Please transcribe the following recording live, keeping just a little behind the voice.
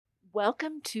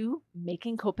Welcome to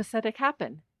Making Copacetic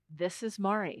Happen. This is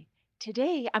Mari.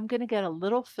 Today I'm going to get a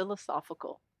little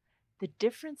philosophical. The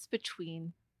difference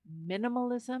between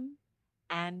minimalism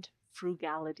and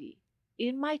frugality.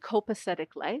 In my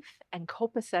copacetic life, and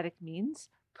copacetic means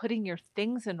putting your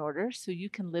things in order so you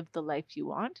can live the life you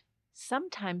want,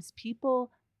 sometimes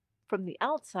people from the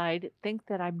outside think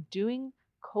that I'm doing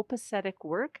copacetic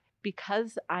work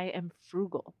because I am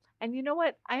frugal. And you know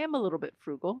what? I am a little bit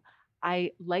frugal.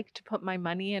 I like to put my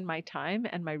money and my time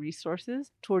and my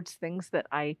resources towards things that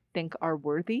I think are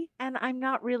worthy. And I'm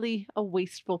not really a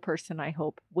wasteful person, I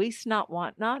hope. Waste not,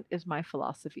 want not is my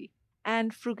philosophy.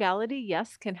 And frugality,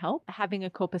 yes, can help having a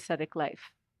copacetic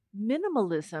life.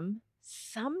 Minimalism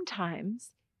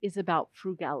sometimes is about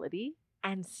frugality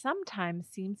and sometimes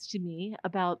seems to me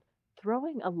about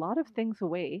throwing a lot of things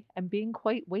away and being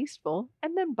quite wasteful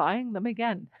and then buying them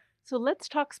again. So let's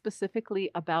talk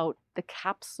specifically about the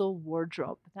capsule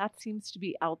wardrobe. That seems to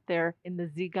be out there in the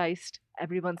zeitgeist.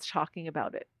 Everyone's talking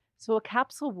about it. So a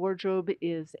capsule wardrobe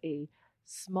is a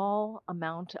small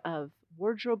amount of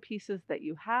wardrobe pieces that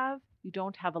you have. You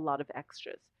don't have a lot of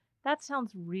extras. That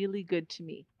sounds really good to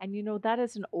me. And you know, that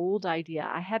is an old idea.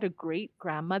 I had a great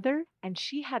grandmother and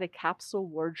she had a capsule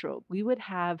wardrobe. We would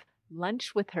have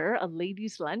lunch with her, a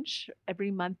ladies' lunch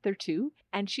every month or two.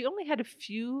 And she only had a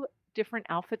few different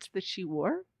outfits that she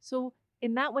wore. So,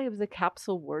 in that way, it was a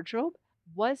capsule wardrobe.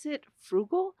 Was it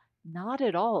frugal? Not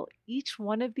at all. Each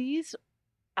one of these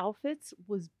outfits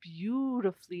was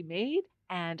beautifully made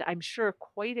and I'm sure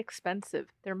quite expensive.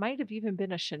 There might have even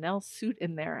been a Chanel suit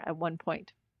in there at one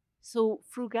point. So,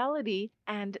 frugality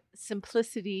and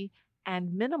simplicity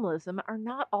and minimalism are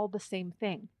not all the same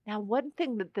thing. Now, one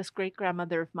thing that this great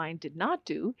grandmother of mine did not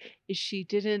do is she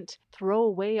didn't throw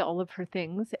away all of her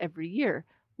things every year,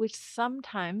 which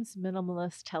sometimes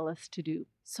minimalists tell us to do.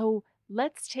 So,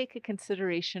 let's take a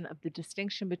consideration of the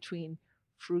distinction between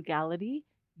frugality,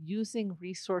 using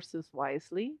resources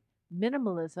wisely,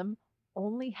 minimalism,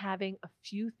 only having a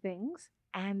few things,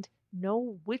 and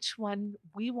know which one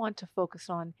we want to focus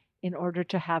on in order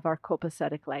to have our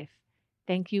copacetic life.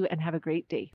 Thank you and have a great day.